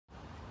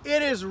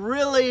It is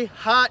really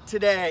hot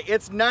today.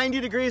 It's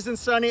 90 degrees and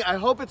sunny. I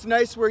hope it's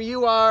nice where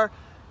you are.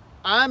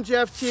 I'm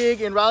Jeff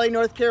Teague in Raleigh,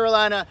 North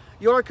Carolina,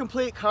 your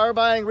complete car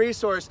buying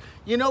resource.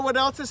 You know what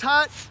else is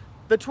hot?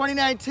 The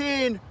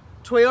 2019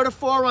 Toyota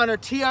 4Runner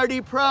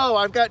TRD Pro.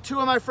 I've got two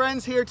of my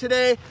friends here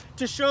today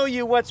to show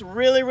you what's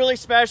really, really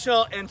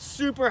special and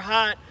super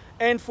hot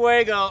and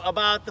fuego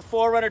about the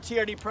 4Runner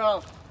TRD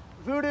Pro.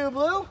 Voodoo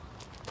Blue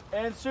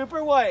and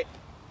Super White.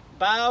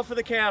 Bow for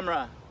the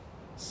camera.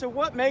 So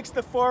what makes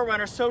the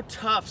 4Runner so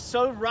tough,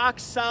 so rock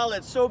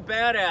solid, so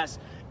badass?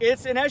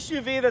 It's an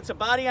SUV that's a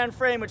body on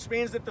frame, which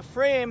means that the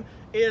frame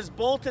is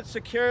bolted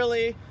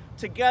securely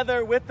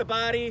together with the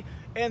body,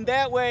 and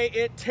that way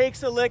it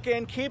takes a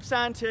licking, keeps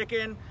on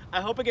ticking.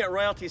 I hope I get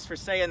royalties for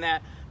saying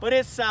that, but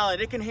it's solid.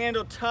 It can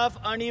handle tough,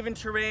 uneven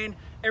terrain.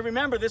 And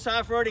remember, this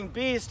off-roading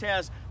beast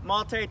has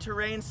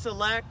multi-terrain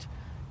select.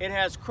 It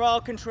has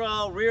crawl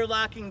control, rear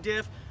locking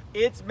diff.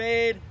 It's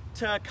made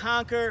to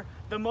conquer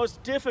the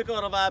most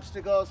difficult of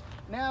obstacles.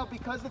 Now,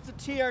 because it's a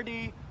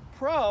TRD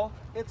Pro,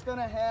 it's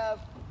gonna have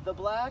the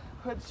black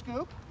hood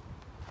scoop,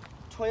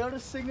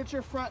 Toyota's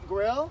signature front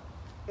grille.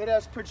 It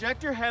has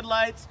projector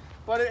headlights,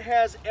 but it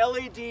has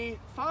LED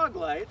fog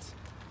lights.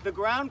 The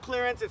ground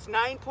clearance, it's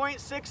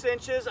 9.6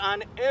 inches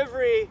on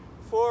every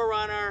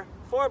 4Runner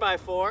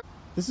 4x4.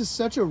 This is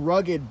such a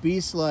rugged,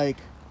 beast-like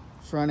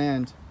front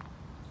end.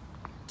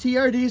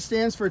 TRD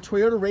stands for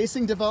Toyota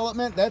Racing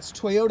Development. That's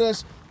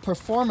Toyota's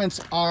performance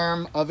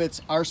arm of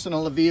its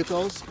arsenal of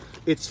vehicles,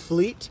 its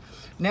fleet.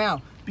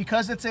 Now,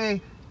 because it's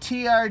a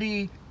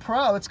TRD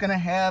Pro, it's gonna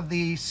have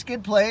the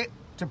skid plate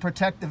to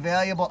protect the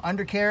valuable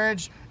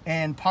undercarriage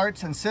and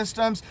parts and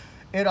systems.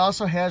 It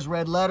also has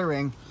red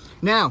lettering.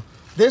 Now,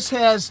 this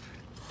has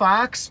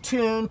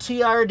Fox-tuned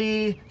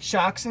TRD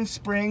shocks and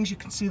springs. You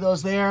can see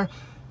those there.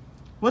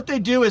 What they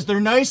do is they're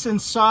nice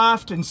and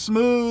soft and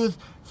smooth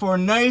for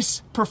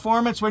nice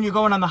performance when you're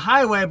going on the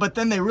highway, but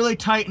then they really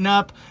tighten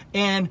up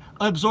and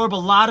absorb a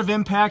lot of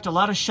impact, a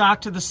lot of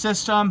shock to the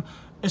system,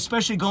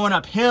 especially going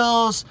up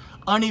hills,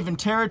 uneven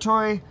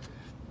territory.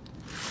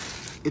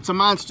 It's a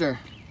monster.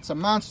 It's a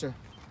monster.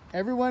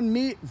 Everyone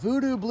meet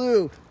Voodoo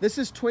Blue. This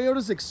is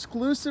Toyota's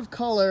exclusive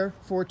color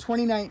for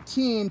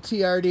 2019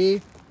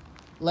 TRD.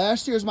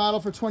 Last year's model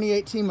for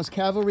 2018 was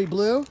Cavalry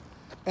Blue.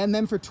 And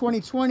then for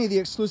 2020, the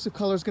exclusive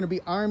color is going to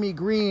be Army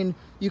Green.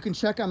 You can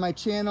check on my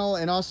channel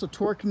and also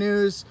Torque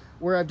News,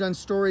 where I've done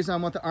stories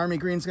on what the Army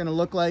Green is going to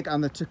look like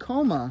on the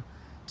Tacoma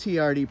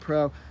TRD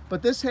Pro.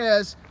 But this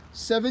has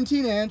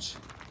 17-inch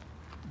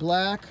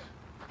black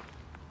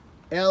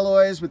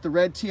alloys with the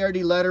red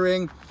TRD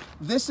lettering.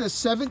 This is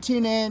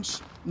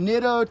 17-inch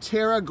Nitto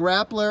Terra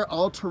Grappler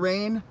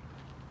all-terrain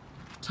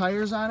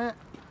tires on it.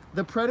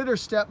 The Predator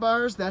step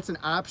bars, that's an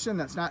option,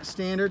 that's not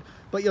standard,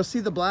 but you'll see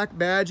the black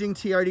badging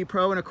TRD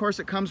Pro, and of course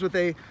it comes with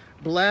a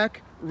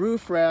black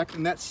roof rack,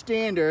 and that's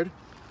standard.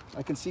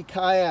 I can see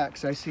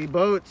kayaks, I see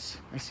boats,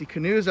 I see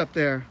canoes up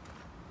there.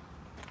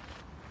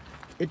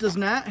 It does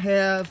not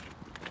have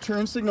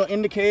turn signal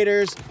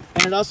indicators,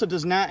 and it also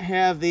does not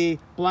have the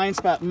blind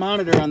spot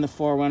monitor on the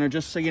 4Runner,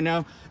 just so you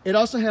know. It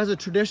also has a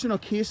traditional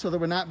key, so there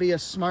will not be a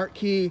smart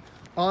key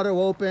auto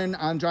open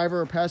on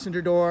driver or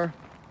passenger door,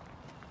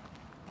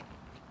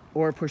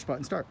 or push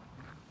button start.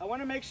 I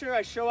want to make sure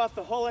I show off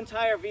the whole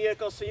entire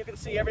vehicle so you can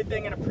see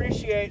everything and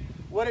appreciate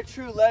what a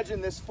true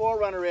legend this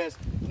 4Runner is.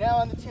 Now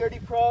on the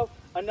TRD Pro,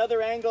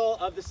 another angle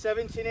of the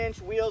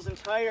 17-inch wheels and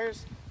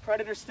tires,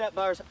 Predator step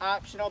bars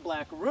optional,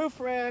 black roof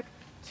rack,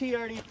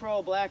 TRD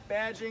Pro black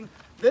badging.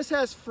 This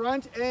has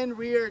front and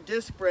rear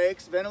disc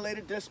brakes,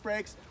 ventilated disc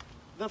brakes.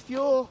 The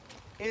fuel,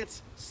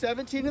 it's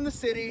 17 in the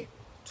city,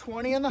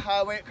 20 on the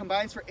highway. It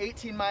combines for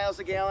 18 miles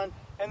a gallon.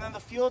 And then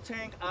the fuel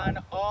tank on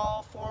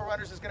all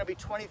 4Runners is going to be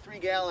 23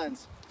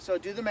 gallons. So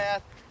do the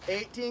math.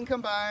 18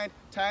 combined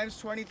times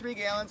 23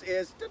 gallons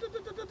is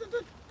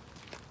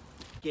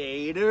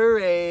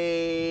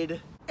Gatorade.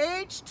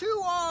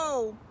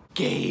 H2O.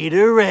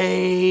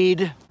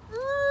 Gatorade.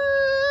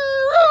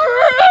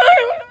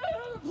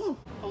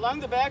 Along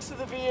the backs of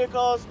the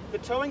vehicles, the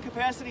towing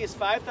capacity is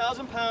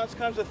 5,000 pounds,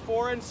 comes with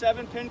 4 and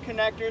 7 pin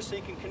connectors, so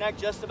you can connect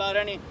just about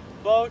any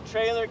boat,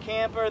 trailer,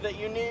 camper that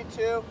you need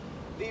to.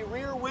 The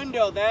rear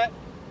window, that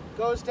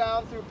goes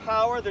down through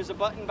power. There's a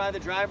button by the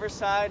driver's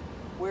side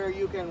where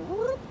you can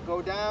whoop,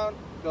 go down,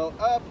 go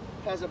up.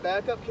 Has a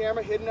backup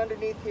camera hidden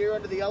underneath here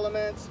under the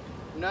elements.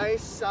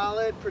 Nice,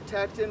 solid,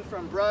 protecting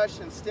from brush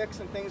and sticks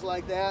and things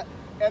like that.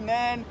 And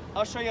then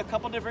I'll show you a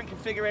couple different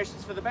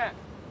configurations for the back.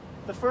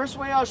 The first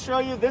way I'll show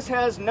you, this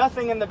has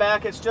nothing in the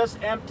back. It's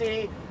just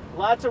empty.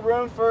 Lots of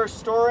room for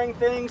storing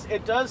things.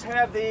 It does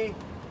have the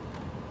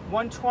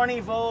 120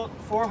 volt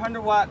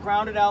 400 watt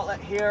grounded outlet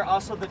here,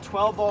 also the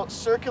 12 volt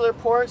circular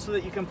port so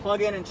that you can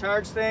plug in and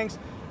charge things.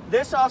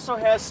 This also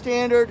has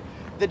standard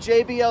the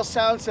JBL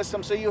sound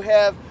system, so you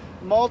have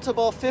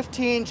multiple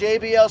 15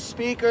 JBL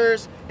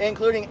speakers,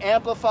 including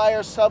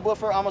amplifier,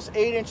 subwoofer, almost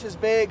 8 inches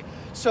big,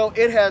 so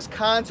it has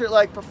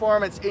concert-like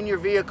performance in your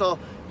vehicle.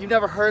 You've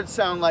never heard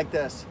sound like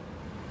this.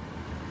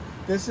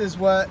 This is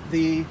what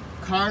the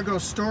cargo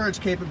storage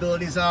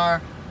capabilities are.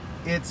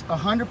 It's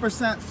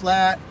 100%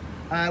 flat.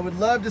 I would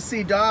love to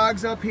see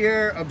dogs up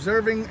here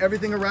observing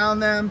everything around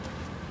them.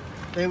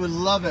 They would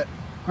love it.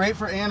 Great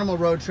for animal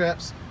road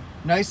trips.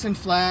 Nice and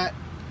flat.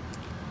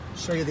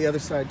 Show you the other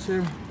side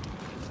too.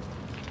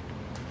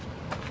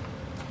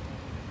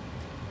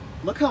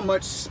 Look how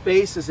much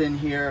space is in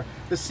here.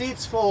 The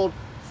seats fold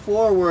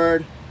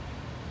forward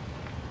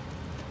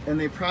and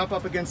they prop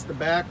up against the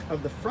back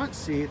of the front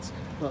seats.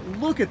 But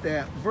look at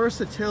that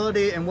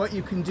versatility and what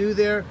you can do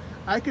there.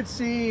 I could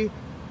see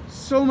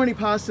so many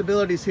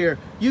possibilities here.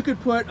 You could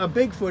put a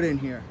Bigfoot in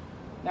here.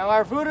 Now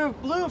our Voodoo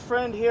Blue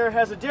friend here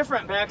has a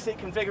different backseat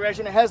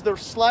configuration. It has the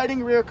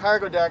sliding rear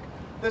cargo deck.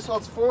 This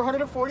holds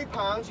 440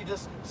 pounds. You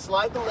just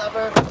slide the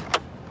lever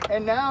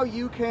and now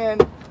you can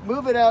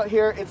move it out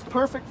here. It's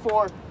perfect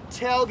for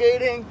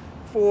tailgating,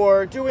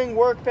 for doing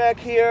work back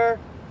here,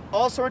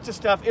 all sorts of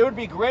stuff. It would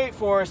be great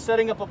for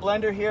setting up a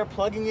blender here,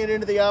 plugging it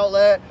into the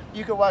outlet.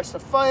 You could watch the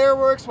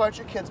fireworks, watch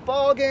your kid's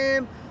ball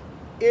game.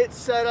 It's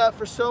set up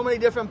for so many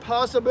different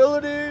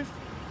possibilities.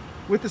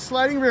 With the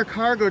sliding rear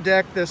cargo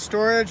deck, the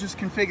storage is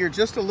configured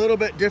just a little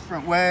bit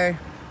different way.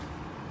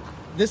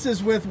 This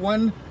is with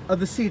one of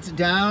the seats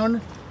down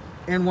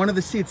and one of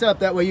the seats up.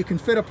 That way you can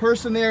fit a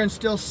person there and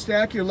still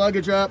stack your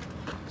luggage up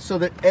so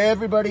that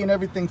everybody and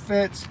everything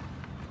fits.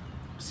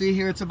 See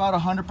here, it's about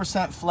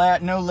 100%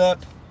 flat, no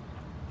lip.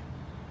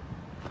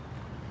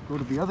 Go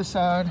to the other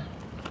side.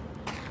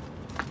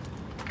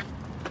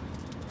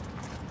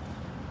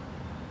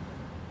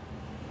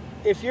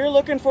 If you're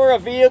looking for a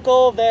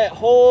vehicle that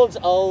holds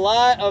a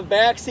lot of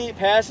backseat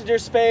passenger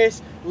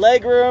space,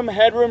 legroom,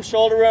 headroom,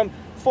 shoulder room,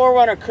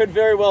 4Runner could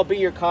very well be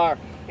your car.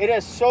 It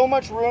has so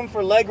much room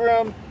for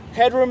legroom.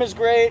 Headroom is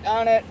great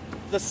on it.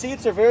 The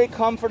seats are very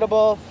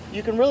comfortable.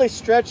 You can really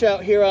stretch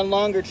out here on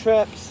longer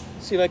trips.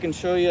 See if I can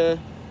show you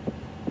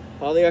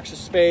all the extra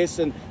space.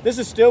 And this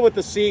is still with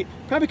the seat.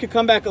 Probably could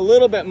come back a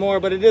little bit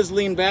more, but it is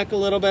leaned back a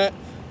little bit.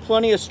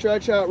 Plenty of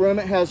stretch out room.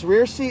 It has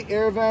rear seat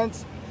air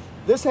vents.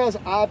 This has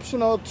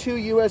optional 2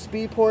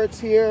 USB ports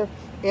here,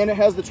 and it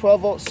has the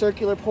 12-volt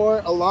circular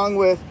port along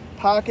with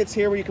pockets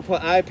here where you can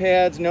put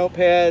iPads,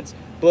 notepads,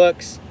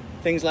 books,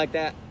 things like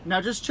that. Now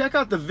just check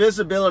out the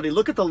visibility.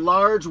 Look at the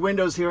large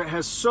windows here. It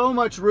has so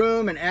much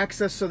room and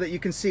access so that you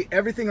can see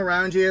everything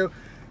around you.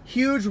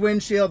 Huge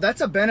windshield. That's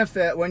a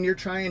benefit when you're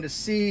trying to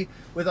see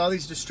with all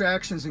these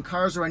distractions and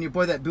cars around you.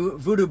 Boy, that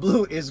Voodoo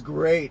Blue is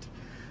great.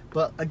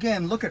 But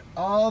again, look at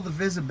all the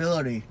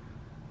visibility.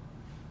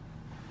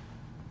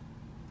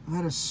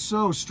 That is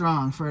so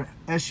strong for an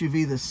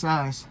SUV this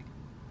size.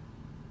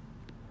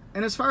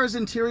 And as far as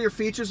interior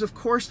features, of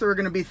course there are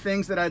going to be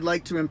things that I'd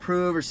like to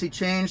improve or see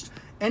changed.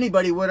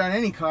 Anybody would on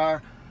any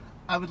car.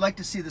 I would like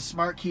to see the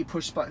smart key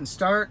push button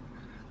start.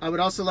 I would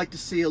also like to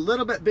see a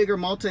little bit bigger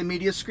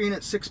multimedia screen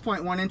at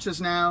 6.1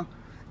 inches now.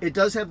 It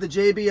does have the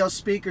JBL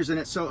speakers in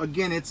it, so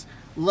again, it's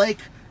like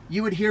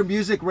you would hear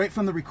music right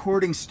from the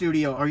recording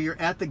studio, or you're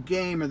at the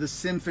game or the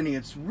symphony.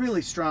 It's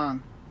really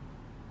strong.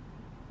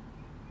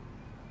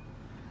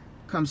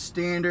 Comes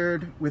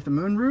standard with a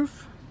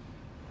moonroof.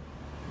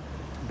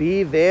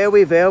 Be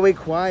very, very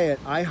quiet.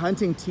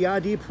 iHunting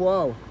TRD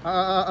Pro.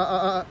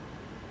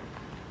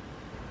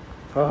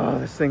 Oh,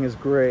 this thing is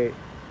great.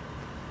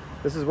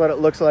 This is what it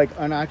looks like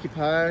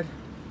unoccupied.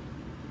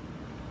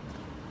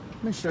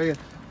 Let me show you.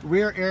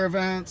 Rear air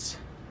vents,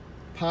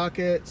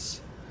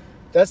 pockets.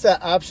 That's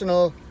that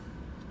optional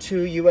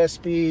 2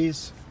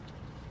 USBs.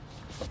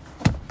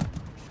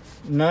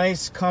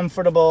 Nice,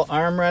 comfortable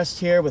armrest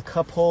here with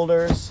cup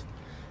holders.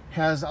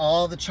 Has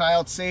all the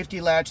child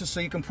safety latches, so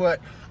you can put,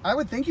 I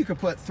would think you could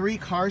put 3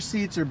 car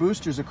seats or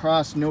boosters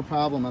across, no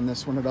problem on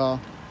this one at all.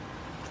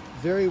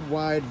 Very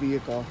wide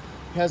vehicle.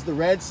 Has the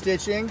red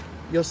stitching.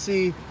 You'll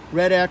see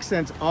red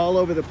accents all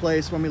over the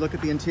place when we look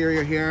at the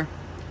interior here.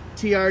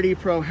 TRD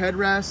Pro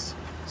headrest,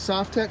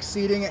 Softex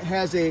seating. It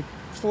has a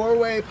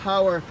 4-way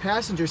power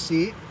passenger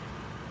seat.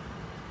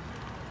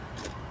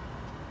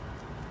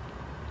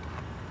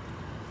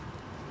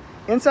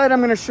 Inside, I'm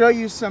going to show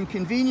you some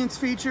convenience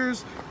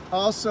features,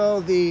 also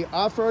the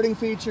off-roading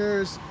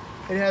features.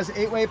 It has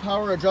 8-way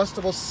power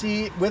adjustable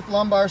seat with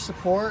lumbar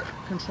support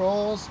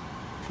controls.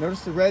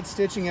 Notice the red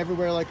stitching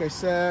everywhere, like I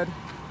said.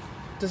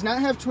 Does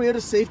not have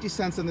Toyota Safety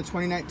Sense in the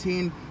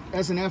 2019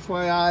 as an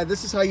FYI.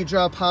 This is how you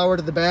draw power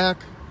to the back.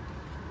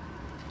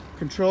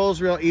 Controls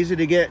real easy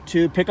to get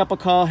to. Pick up a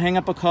call, hang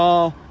up a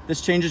call.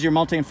 This changes your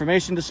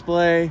multi-information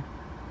display.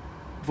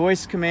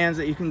 Voice commands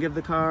that you can give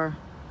the car.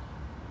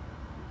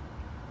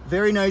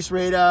 Very nice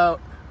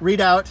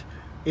readout.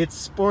 It's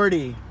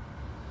sporty.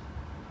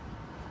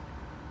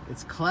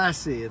 It's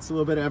classy. It's a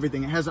little bit of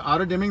everything. It has an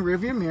auto-dimming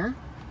rearview mirror.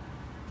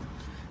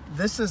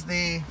 This is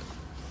the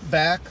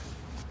back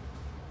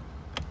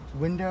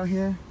window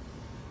here.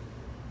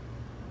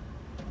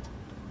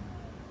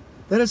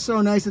 That is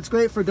so nice. It's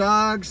great for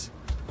dogs,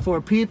 for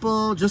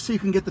people, just so you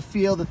can get the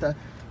feel that the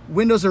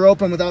windows are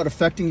open without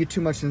affecting you too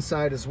much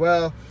inside as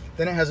well.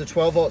 Then it has a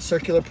 12-volt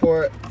circular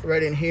port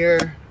right in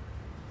here.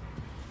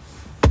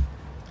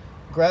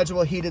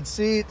 Gradual heated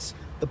seats,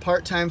 the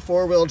part-time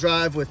 4-wheel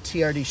drive with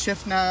TRD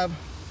shift knob.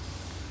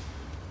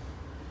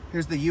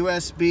 Here's the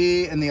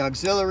USB and the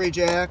auxiliary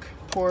jack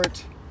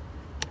port.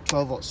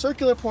 12-volt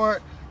circular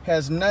port.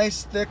 Has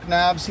nice thick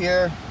knobs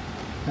here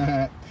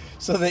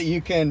so that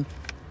you can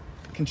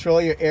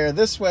control your air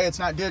this way. It's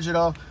not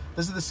digital.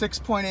 This is the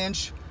 6-point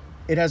inch.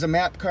 It has a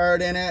map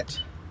card in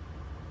it.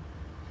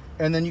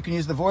 And then you can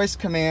use the voice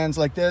commands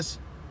like this.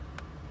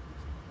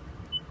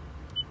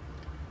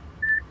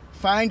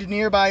 Find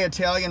nearby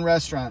Italian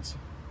restaurants.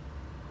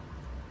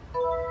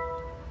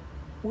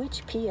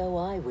 Which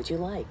POI would you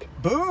like?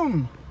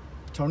 Boom!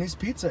 Tony's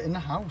Pizza in the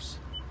house.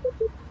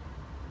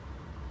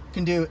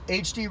 Can do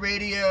HD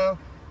radio,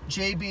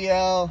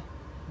 JBL,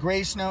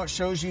 Grace Note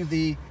shows you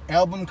the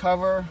album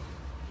cover,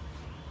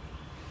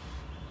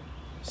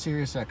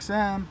 Sirius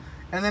XM,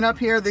 and then up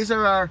here, these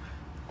are our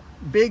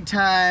big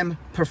time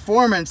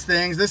performance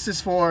things. This is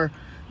for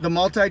the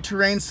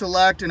multi-terrain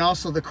select and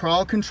also the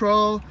crawl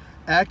control,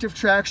 active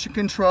traction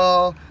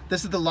control.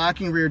 This is the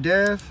locking rear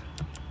diff.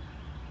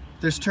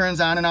 This turns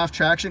on and off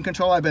traction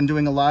control. I've been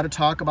doing a lot of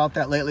talk about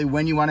that lately,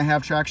 when you want to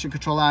have traction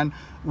control on,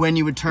 when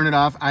you would turn it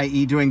off,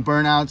 i.e. doing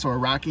burnouts or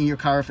rocking your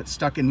car if it's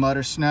stuck in mud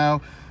or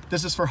snow.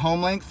 This is for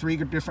HomeLink, 3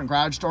 different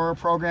garage door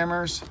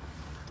programmers.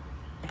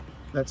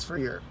 That's for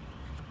your...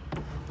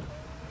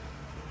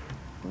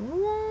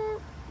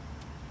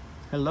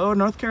 Hello,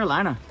 North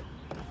Carolina.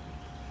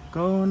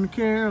 Going to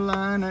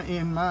Carolina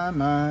in my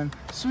mind.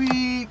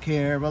 Sweet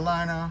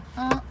Carolina.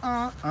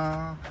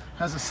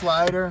 Has a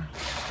slider.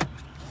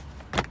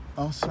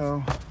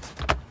 Also,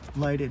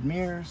 lighted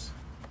mirrors.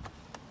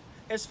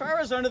 As far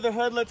as under the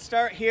hood, let's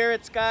start here.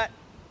 It's got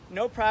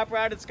no prop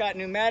rod. It's got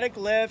pneumatic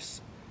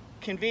lifts.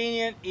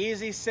 Convenient,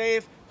 easy,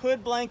 safe.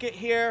 Hood blanket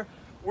here.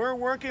 We're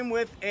working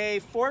with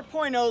a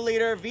 4.0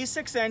 liter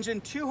V6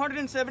 engine,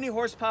 270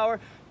 horsepower,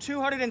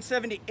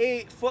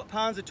 278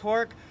 foot-pounds of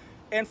torque.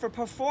 And for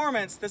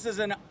performance, this is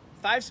a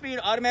 5-speed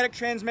automatic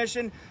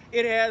transmission.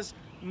 It has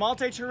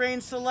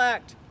multi-terrain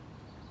select,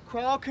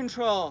 crawl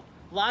control,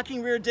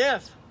 locking rear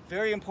diff.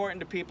 Very important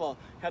to people.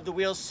 Have the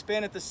wheels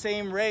spin at the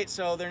same rate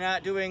so they're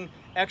not doing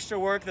extra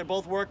work. They're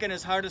both working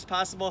as hard as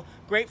possible.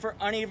 Great for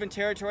uneven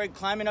territory,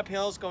 climbing up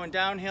hills, going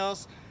down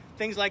hills,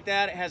 things like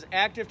that. It has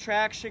active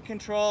traction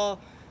control.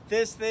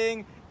 This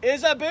thing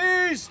is a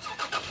beast.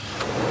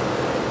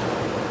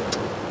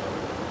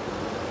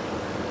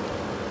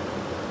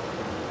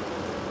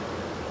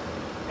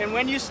 And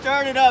when you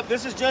start it up,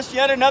 this is just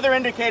yet another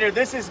indicator.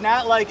 This is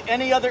not like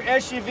any other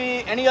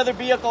SUV, any other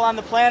vehicle on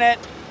the planet.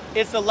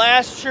 It's the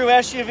last true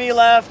SUV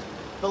left,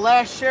 the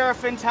last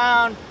sheriff in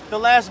town, the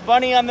last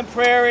bunny on the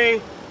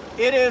prairie.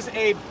 It is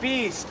a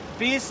beast,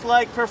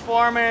 beast-like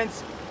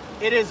performance.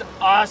 It is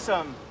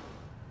awesome.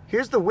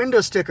 Here's the window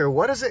sticker.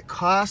 What does it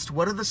cost?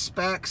 What are the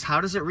specs? How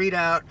does it read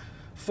out?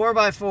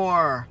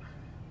 4x4,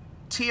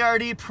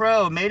 TRD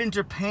Pro, made in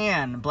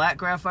Japan, black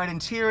graphite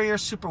interior,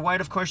 super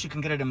white. Of course, you can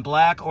get it in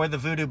black or the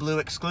Voodoo Blue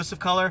exclusive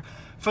color.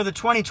 For the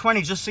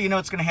 2020, just so you know,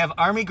 it's gonna have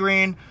army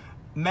green,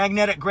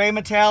 magnetic gray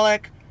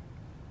metallic,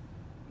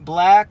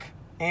 black,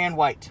 and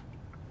white.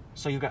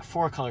 So you've got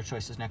 4 color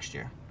choices next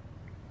year.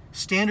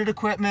 Standard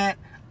equipment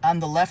on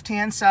the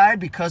left-hand side,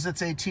 because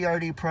it's a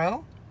TRD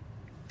Pro.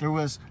 There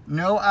was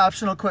no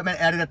optional equipment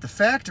added at the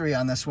factory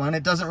on this one.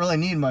 It doesn't really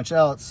need much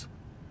else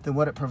than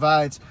what it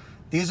provides.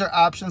 These are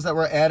options that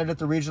were added at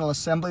the regional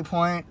assembly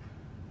point.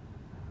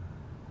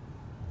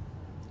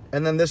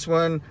 And then this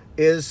one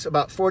is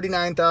about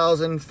 $49,000,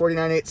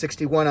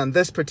 $49,861 on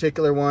this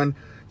particular one.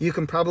 You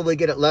can probably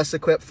get it less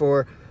equipped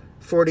for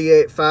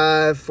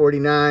 $48,500,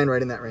 $49,000,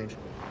 right in that range.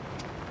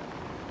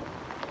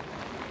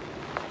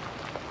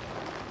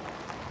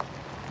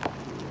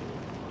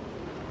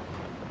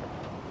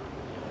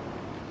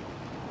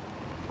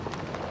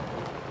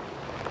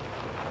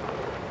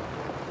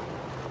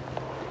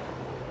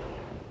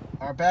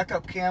 Our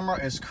backup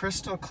camera is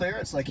crystal clear.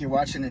 It's like you're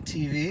watching a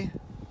TV.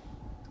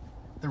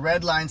 The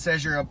red line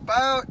says you're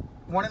about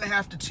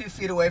 1.5 to 2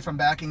 feet away from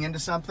backing into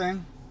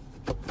something.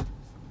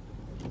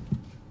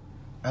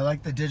 I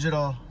like the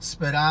digital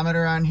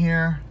speedometer on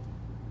here.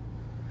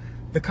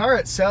 The car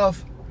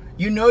itself,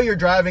 you know you're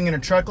driving in a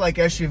truck-like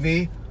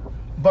SUV,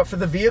 but for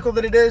the vehicle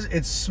that it is,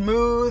 it's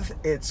smooth,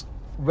 it's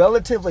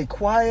relatively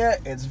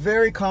quiet, it's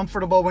very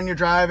comfortable when you're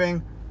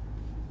driving.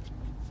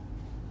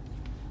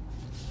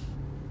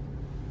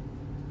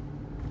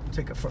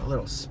 Take it for a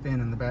little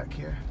spin in the back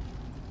here.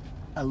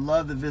 I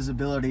love the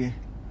visibility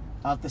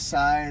out the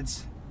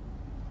sides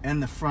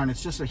and the front.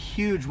 It's just a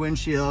huge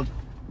windshield,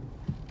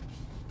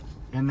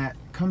 and that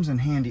comes in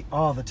handy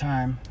all the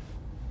time.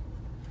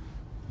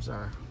 There's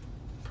our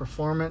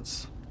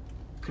performance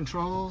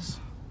controls.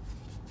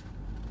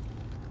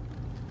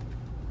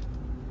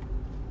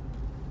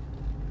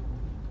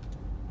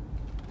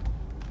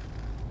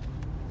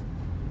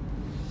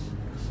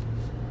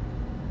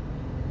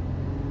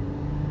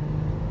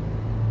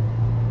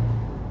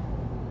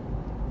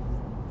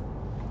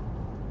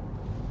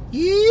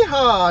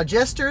 Yeehaw,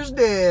 Jester's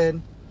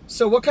dead.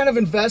 So what kind of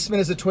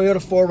investment is a Toyota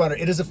 4Runner?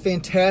 It is a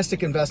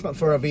fantastic investment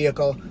for a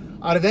vehicle.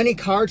 Out of any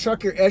car,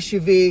 truck, or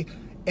SUV,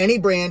 any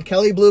brand,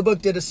 Kelley Blue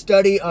Book did a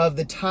study of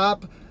the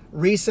top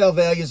resale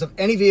values of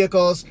any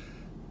vehicles.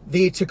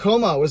 The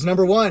Tacoma was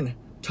number 1.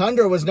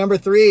 Tundra was number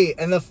 3,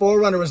 and the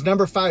 4Runner was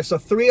number 5. So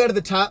 3 out of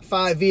the top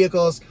 5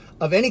 vehicles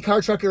of any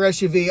car, truck, or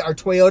SUV are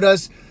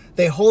Toyotas.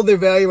 They hold their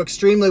value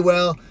extremely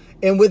well.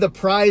 And with a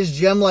prize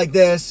gem like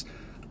this,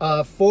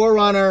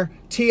 4Runner,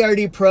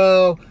 TRD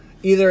Pro,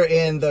 either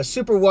in the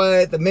Super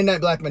White, the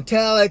Midnight Black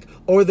Metallic,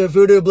 or the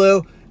Voodoo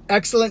Blue,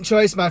 excellent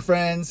choice, my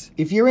friends.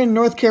 If you're in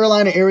North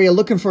Carolina area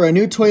looking for a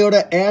new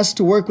Toyota, ask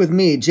to work with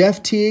me,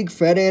 Jeff Teague,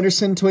 Fred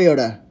Anderson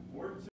Toyota.